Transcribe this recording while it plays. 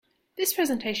This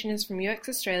presentation is from UX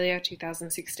Australia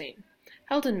 2016,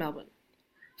 held in Melbourne.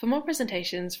 For more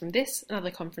presentations from this and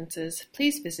other conferences,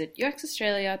 please visit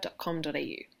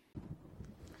uxaustralia.com.au.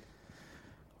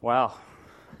 Wow.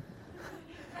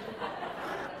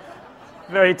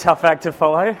 Very tough act to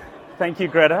follow. Thank you,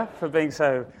 Greta, for being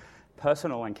so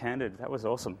personal and candid. That was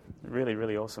awesome. Really,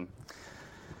 really awesome.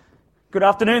 Good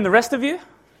afternoon, the rest of you.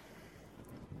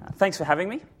 Thanks for having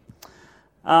me.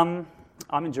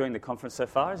 I'm enjoying the conference so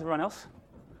far. Is everyone else?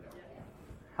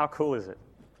 How cool is it?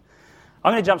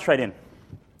 I'm going to jump straight in.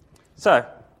 So,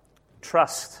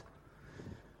 trust.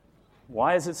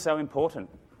 Why is it so important?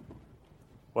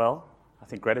 Well, I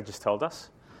think Greta just told us,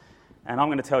 and I'm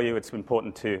going to tell you it's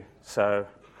important too. So,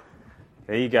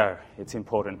 there you go. It's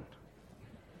important.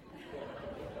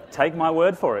 Take my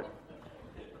word for it.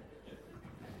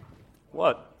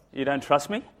 What? You don't trust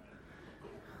me?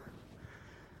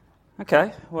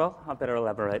 Okay, well, I better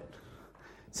elaborate.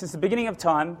 Since the beginning of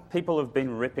time, people have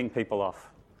been ripping people off.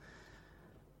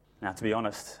 Now, to be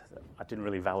honest, I didn't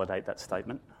really validate that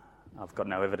statement. I've got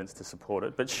no evidence to support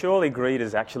it. But surely greed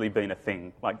has actually been a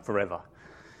thing, like forever.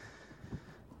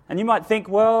 And you might think,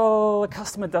 well, a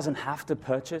customer doesn't have to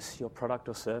purchase your product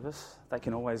or service. They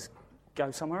can always go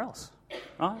somewhere else,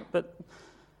 right? But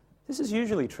this is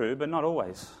usually true, but not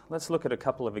always. Let's look at a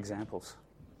couple of examples.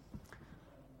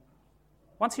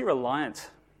 Once you're reliant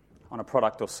on a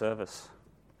product or service,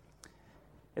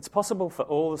 it's possible for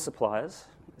all the suppliers,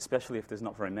 especially if there's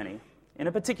not very many, in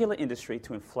a particular industry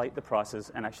to inflate the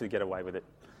prices and actually get away with it.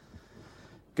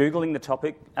 Googling the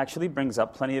topic actually brings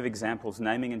up plenty of examples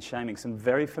naming and shaming some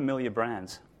very familiar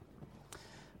brands.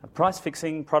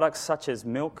 Price-fixing products such as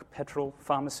milk, petrol,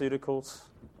 pharmaceuticals,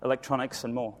 electronics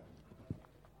and more.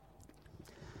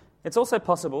 It's also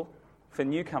possible for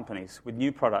new companies with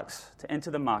new products to enter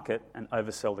the market and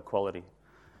oversell the quality.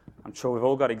 I'm sure we've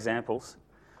all got examples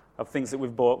of things that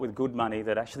we've bought with good money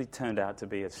that actually turned out to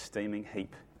be a steaming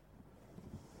heap.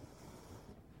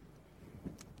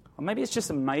 Or maybe it's just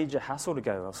a major hassle to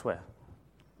go elsewhere.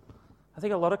 I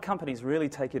think a lot of companies really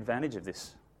take advantage of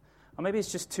this. Or maybe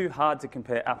it's just too hard to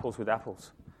compare apples with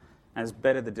apples, and it's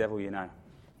better the devil you know.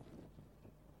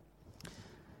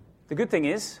 The good thing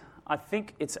is, I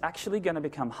think it's actually going to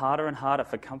become harder and harder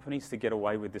for companies to get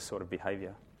away with this sort of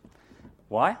behaviour.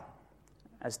 Why?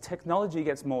 As technology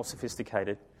gets more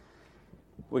sophisticated,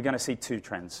 we're going to see two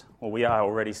trends, or we are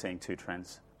already seeing two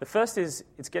trends. The first is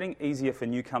it's getting easier for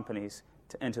new companies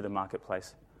to enter the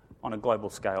marketplace on a global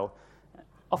scale,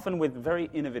 often with very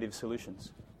innovative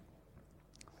solutions.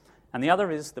 And the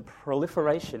other is the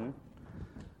proliferation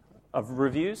of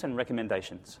reviews and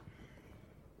recommendations.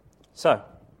 So,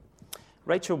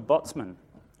 Rachel Botsman,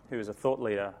 who is a thought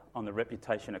leader on the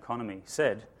reputation economy,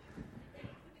 said,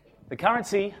 "The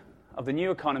currency of the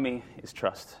new economy is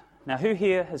trust." Now, who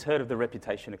here has heard of the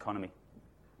reputation economy?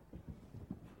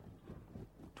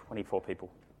 24 people.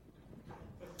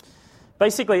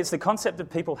 Basically, it's the concept of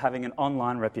people having an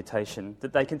online reputation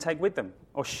that they can take with them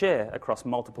or share across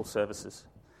multiple services.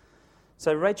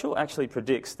 So Rachel actually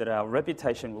predicts that our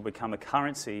reputation will become a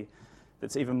currency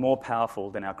that's even more powerful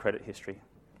than our credit history.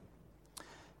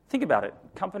 Think about it.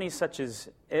 Companies such as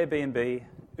Airbnb,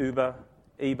 Uber,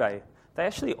 eBay, they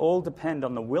actually all depend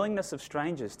on the willingness of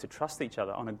strangers to trust each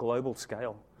other on a global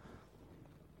scale.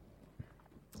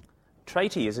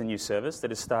 Traity is a new service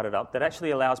that has started up that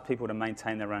actually allows people to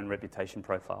maintain their own reputation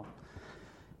profile.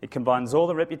 It combines all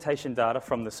the reputation data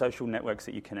from the social networks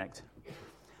that you connect,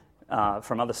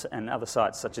 from other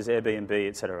sites such as Airbnb,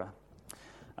 etc.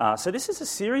 So this is a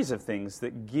series of things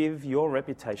that give your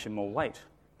reputation more weight.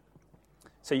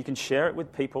 So you can share it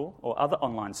with people or other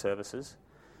online services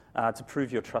to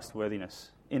prove your trustworthiness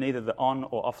in either the on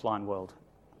or offline world.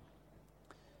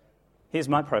 Here's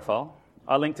my profile.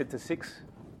 I linked it to 6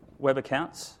 web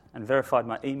accounts and verified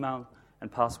my email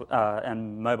and password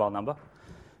and mobile number.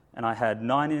 And I had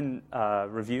 9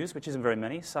 reviews, which isn't very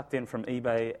many, sucked in from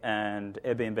eBay and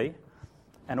Airbnb.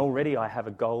 And already I have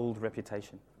a gold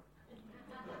reputation.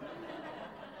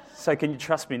 So can you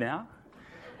trust me now?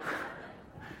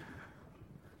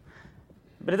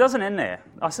 But it doesn't end there.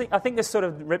 I think this sort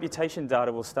of reputation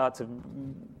data will start to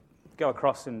go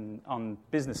across on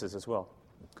businesses as well.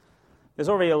 There's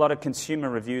already a lot of consumer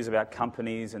reviews about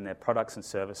companies and their products and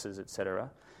services,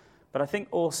 etc. But I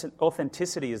think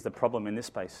authenticity is the problem in this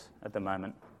space at the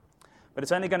moment. But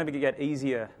it's only going to get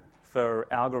easier for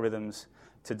algorithms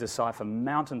to decipher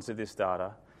mountains of this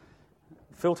data,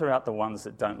 filter out the ones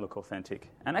that don't look authentic,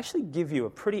 and actually give you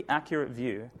a pretty accurate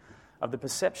view of the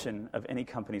perception of any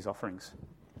company's offerings.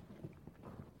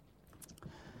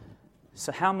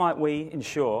 So how might we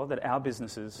ensure that our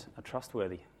businesses are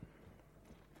trustworthy?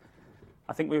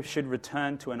 I think we should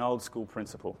return to an old school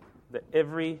principle that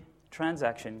every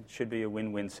transaction should be a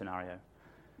win-win scenario.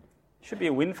 It should be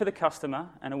a win for the customer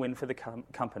and a win for the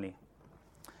company.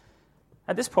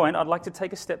 At this point, I'd like to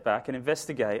take a step back and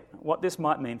investigate what this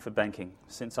might mean for banking,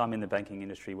 since I'm in the banking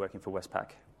industry working for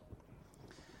Westpac.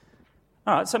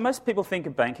 All right, so most people think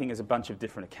of banking as a bunch of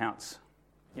different accounts.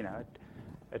 You know,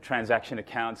 a transaction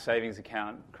account, savings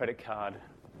account, credit card,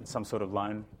 some sort of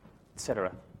loan,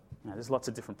 etc. There's lots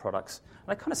of different products.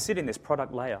 And they kind of sit in this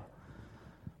product layer.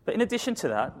 But in addition to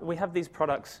that, we have these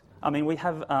products. We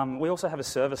also have a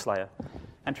service layer.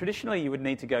 And traditionally, you would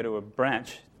need to go to a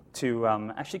branch to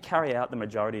actually carry out the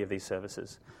majority of these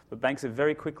services. But banks are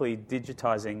very quickly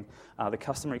digitizing the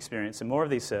customer experience and more of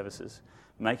these services,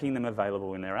 making them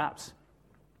available in their apps.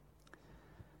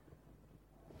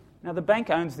 Now, the bank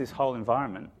owns this whole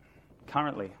environment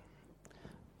currently,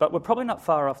 but we're probably not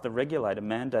far off the regulator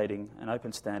mandating an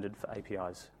open standard for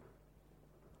APIs.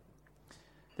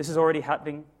 This is already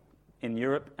happening in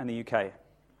Europe and the UK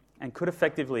and could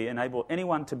effectively enable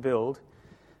anyone to build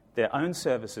their own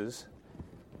services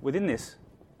within this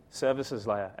services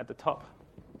layer at the top.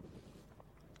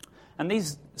 And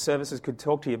these services could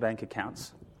talk to your bank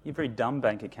accounts, your very dumb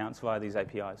bank accounts, via these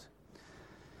APIs.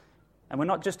 And we're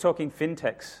not just talking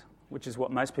fintechs, which is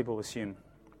what most people assume.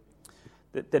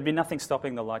 There'd be nothing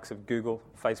stopping the likes of Google,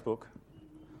 Facebook,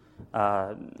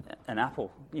 and Apple,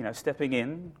 stepping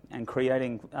in and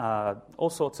creating all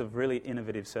sorts of really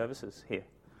innovative services here.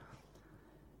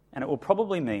 And it will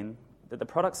probably mean that the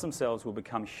products themselves will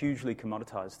become hugely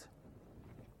commoditized.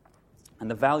 And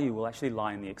the value will actually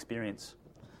lie in the experience.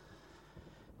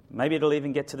 Maybe it'll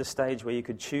even get to the stage where you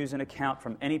could choose an account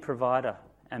from any provider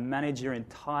and manage your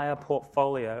entire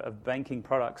portfolio of banking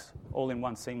products all in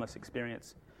one seamless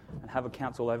experience and have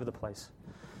accounts all over the place.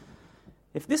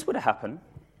 If this were to happen,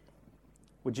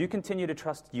 would you continue to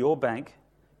trust your bank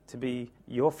to be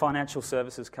your financial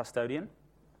services custodian?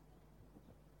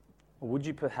 Or would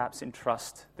you perhaps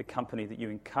entrust the company that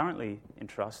you currently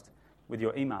entrust with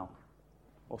your email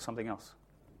or something else?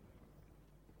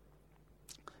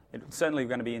 It's certainly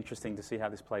going to be interesting to see how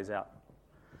this plays out.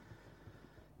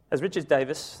 As Richard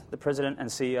Davis, the president and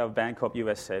CEO of Bancorp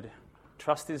US, said,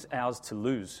 "Trust is ours to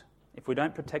lose. If we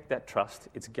don't protect that trust,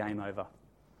 it's game over."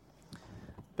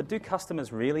 But do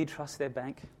customers really trust their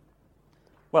bank?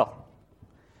 Well,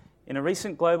 in a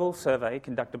recent global survey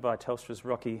conducted by Telstra's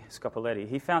Rocky Scopoletti,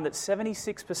 he found that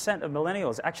 76% of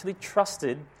millennials actually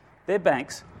trusted their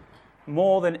banks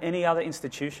more than any other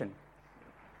institution.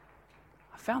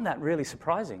 I found that really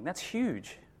surprising. That's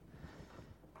huge.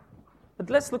 But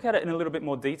let's look at it in a little bit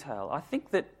more detail. I think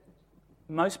that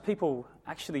most people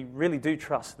actually really do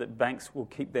trust that banks will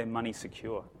keep their money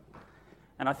secure.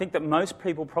 And I think that most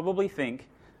people probably think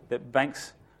that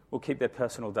banks will keep their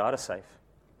personal data safe.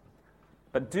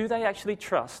 But do they actually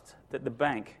trust that the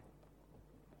bank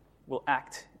will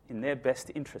act in their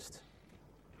best interest?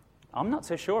 I'm not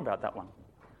so sure about that one.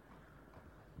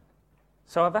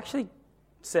 So I've actually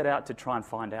set out to try and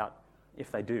find out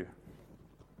if they do.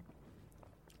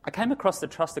 I came across the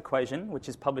trust equation, which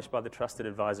is published by the Trusted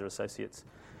Advisor Associates.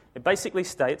 It basically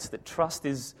states that trust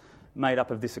is made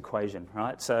up of this equation,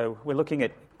 right? So we're looking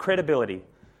at credibility,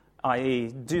 i.e.,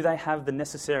 do they have the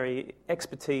necessary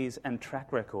expertise and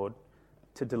track record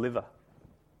to deliver?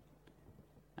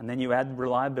 And then you add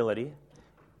reliability.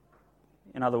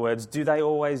 In other words, do they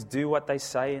always do what they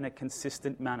say in a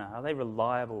consistent manner? Are they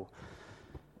reliable?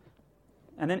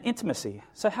 And then intimacy.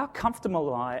 So how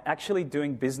comfortable am I actually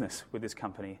doing business with this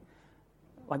company?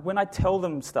 Like when I tell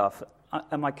them stuff,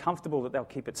 am I comfortable that they'll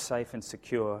keep it safe and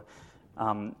secure?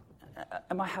 Am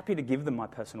I happy to give them my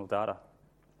personal data?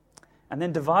 And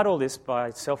then divide all this by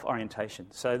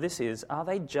self-orientation. So this is, are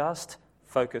they just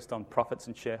focused on profits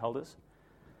and shareholders?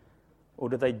 Or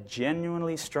do they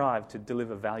genuinely strive to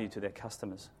deliver value to their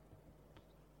customers?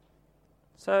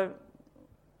 So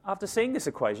after seeing this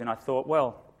equation, I thought,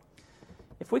 well,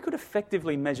 if we could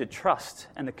effectively measure trust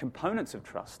and the components of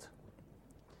trust,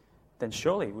 then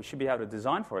surely we should be able to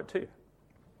design for it too.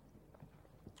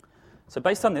 So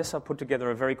based on this, I've put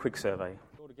together a very quick survey.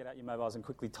 To get out your mobiles and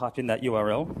quickly type in that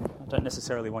URL. I don't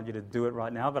necessarily want you to do it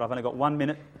right now, but I've only got 1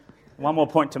 minute, one more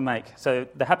point to make. So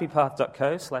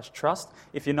thehappypath.co/trust,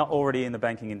 if you're not already in the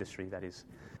banking industry, that is.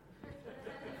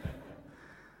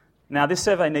 Now, this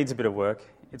survey needs a bit of work.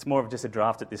 It's more of just a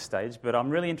draft at this stage, but I'm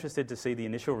really interested to see the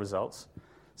initial results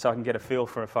so I can get a feel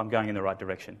for if I'm going in the right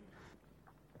direction.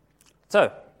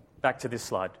 So, back to this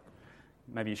slide.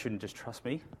 Maybe you shouldn't just trust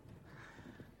me,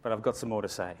 but I've got some more to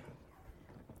say.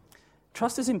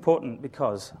 Trust is important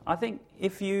because I think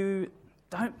if you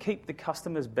don't keep the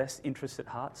customer's best interests at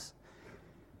heart,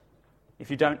 if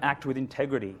you don't act with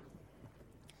integrity,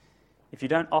 if you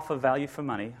don't offer value for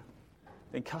money,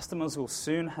 then customers will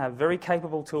soon have very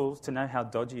capable tools to know how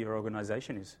dodgy your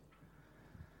organisation is.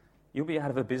 You'll be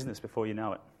out of a business before you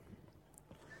know it.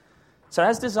 So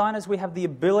as designers, we have the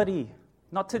ability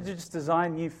not to just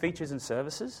design new features and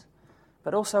services,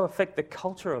 but also affect the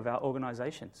culture of our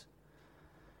organisations.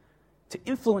 To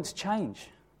influence change,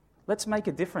 let's make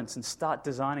a difference and start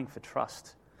designing for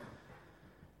trust.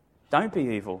 Don't be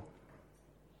evil.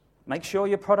 Make sure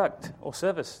your product or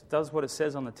service does what it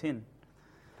says on the tin.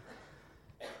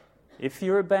 If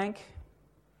you're a bank,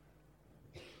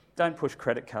 don't push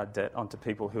credit card debt onto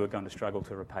people who are going to struggle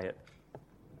to repay it.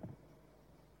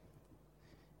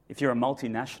 If you're a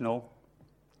multinational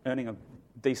earning a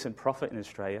decent profit in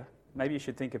Australia, maybe you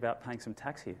should think about paying some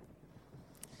tax here.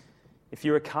 If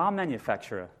you're a car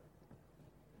manufacturer,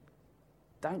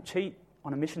 don't cheat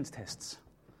on emissions tests.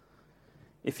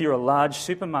 If you're a large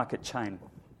supermarket chain,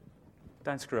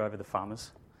 don't screw over the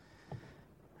farmers.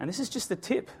 And this is just the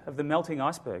tip of the melting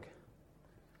iceberg.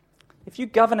 If you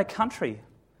govern a country,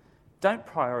 don't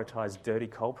prioritise dirty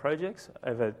coal projects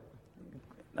over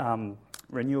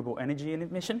renewable energy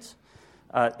initiatives.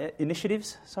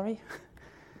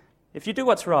 If you do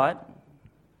what's right,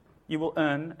 you will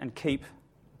earn and keep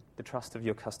the trust of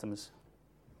your customers.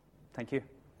 Thank you.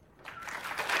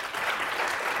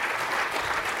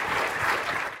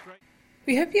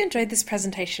 We hope you enjoyed this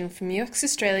presentation from UX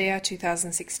Australia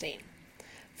 2016.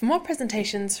 For more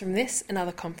presentations from this and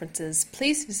other conferences,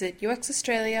 please visit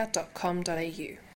uxaustralia.com.au.